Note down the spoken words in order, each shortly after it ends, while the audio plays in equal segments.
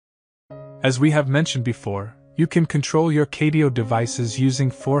As we have mentioned before, you can control your CADIO devices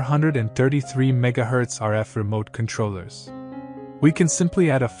using 433 MHz RF remote controllers. We can simply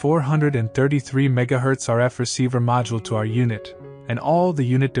add a 433 MHz RF receiver module to our unit, and all the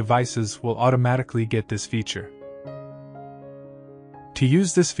unit devices will automatically get this feature. To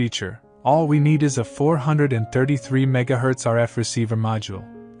use this feature, all we need is a 433 MHz RF receiver module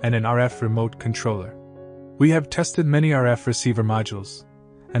and an RF remote controller. We have tested many RF receiver modules,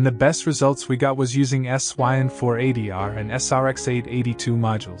 and the best results we got was using SRN480R and SRX882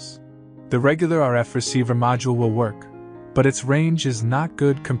 modules. The regular RF receiver module will work, but its range is not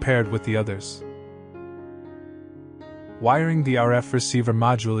good compared with the others. Wiring the RF receiver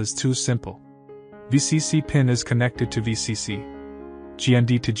module is too simple. VCC pin is connected to VCC,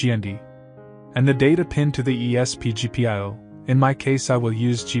 GND to GND, and the data pin to the ESP GPIO. In my case, I will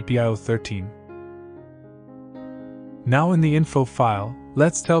use GPIO 13. Now in the info file,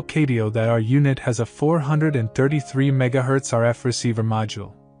 let's tell CADIO that our unit has a 433 MHz RF receiver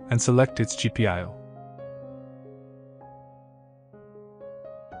module, and select its GPIO.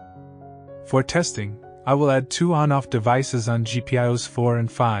 For testing, I will add 2 on-off devices on GPIOs 4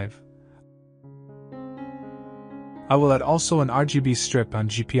 and 5. I will add also an RGB strip on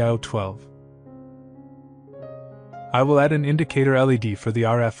GPIO 12. I will add an indicator LED for the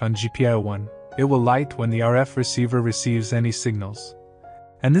RF on GPIO 1. It will light when the RF receiver receives any signals,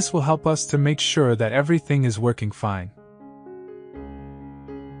 and this will help us to make sure that everything is working fine.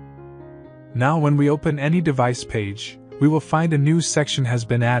 Now when we open any device page, we will find a new section has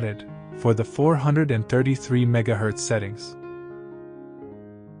been added for the 433 MHz settings.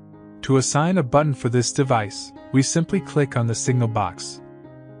 To assign a button for this device, we simply click on the signal box.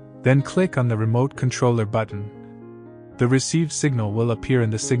 Then click on the remote controller button. The received signal will appear in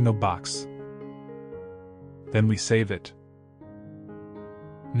the signal box. Then we save it.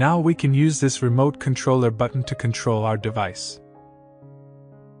 Now we can use this remote controller button to control our device.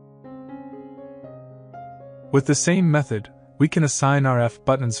 With the same method, we can assign RF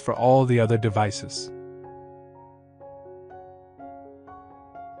buttons for all the other devices.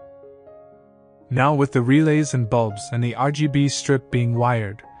 Now with the relays and bulbs and the RGB strip being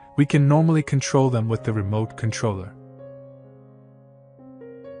wired, we can normally control them with the remote controller.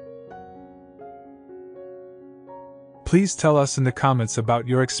 Please tell us in the comments about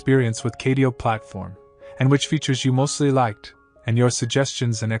your experience with CADIO platform, and which features you mostly liked, and your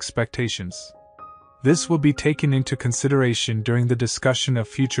suggestions and expectations. This will be taken into consideration during the discussion of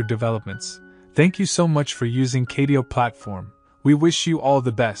future developments. Thank you so much for using CADIO platform. We wish you all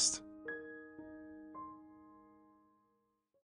the best.